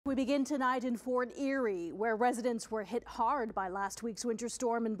We begin tonight in Fort Erie, where residents were hit hard by last week's winter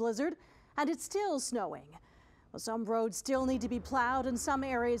storm and blizzard, and it's still snowing. Well, some roads still need to be plowed and some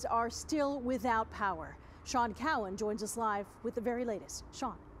areas are still without power. Sean Cowan joins us live with the very latest.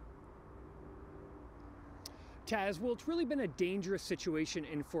 Sean. Taz, well, it's really been a dangerous situation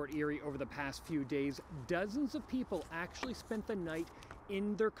in Fort Erie over the past few days. Dozens of people actually spent the night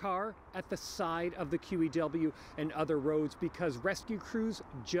in their car at the side of the QEW and other roads because rescue crews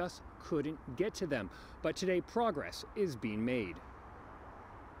just couldn't get to them. But today, progress is being made.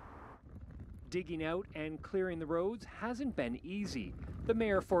 Digging out and clearing the roads hasn't been easy. The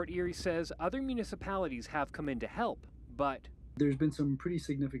mayor of Fort Erie says other municipalities have come in to help, but there's been some pretty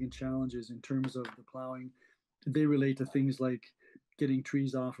significant challenges in terms of the plowing. They relate to things like getting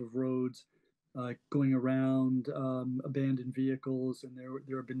trees off of roads, going around abandoned vehicles, and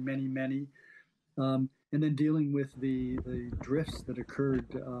there have been many. And then dealing with the drifts that occurred.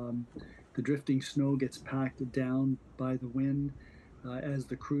 The drifting snow gets packed down by the wind. As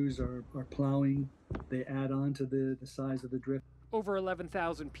the crews are plowing, they add on to the size of the drift. Over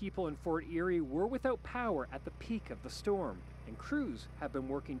 11,000 people in Fort Erie were without power at the peak of the storm, and crews have been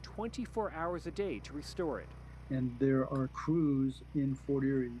working 24 hours a day to restore it. And there are crews in Fort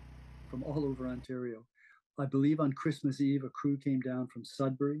Erie from all over Ontario. I believe on Christmas Eve, a crew came down from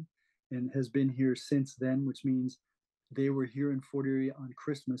Sudbury and has been here since then, which means they were here in Fort Erie on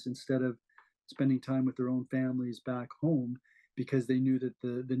Christmas instead of spending time with their own families back home because they knew that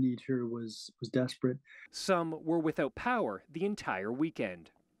the need here was desperate. Some were without power the entire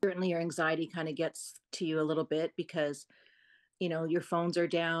weekend. Certainly your anxiety kind of gets to you a little bit because, you know, your phones are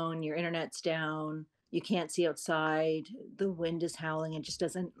down, your internet's down, you can't see outside, the wind is howling, it just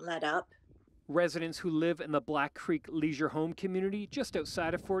doesn't let up. Residents who live in the Black Creek Leisure Home community just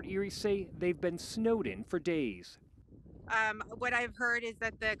outside of Fort Erie say they've been snowed in for days. What I've heard is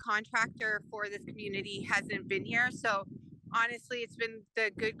that the contractor for this community hasn't been here. So honestly, it's been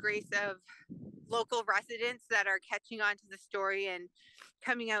the good grace of local residents that are catching on to the story and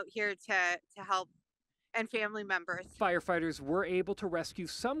coming out here to help, and family members. Firefighters were able to rescue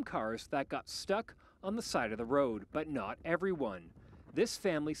some cars that got stuck on the side of the road, but not everyone. This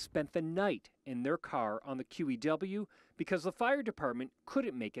family spent the night in their car on the QEW because the fire department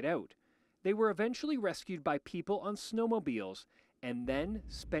couldn't make it out. They were eventually rescued by people on snowmobiles and then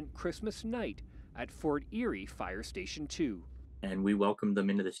spent Christmas night at Fort Erie Fire Station 2. And we welcomed them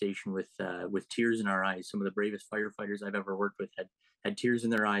into the station with tears in our eyes. Some of the bravest firefighters I've ever worked with had tears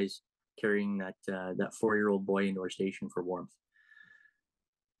in their eyes carrying that 4-year-old boy into our station for warmth.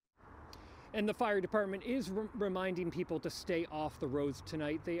 And the fire department is reminding people to stay off the roads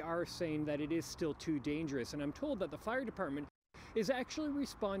tonight. They are saying that it is still too dangerous. And I'm told that the fire department is actually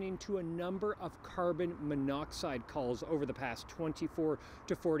responding to a number of carbon monoxide calls over the past 24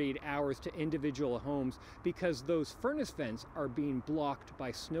 to 48 hours to individual homes because those furnace vents are being blocked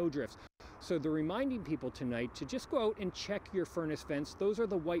by snowdrifts. So they're reminding people tonight to just go out and check your furnace vents. Those are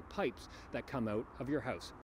the white pipes that come out of your house.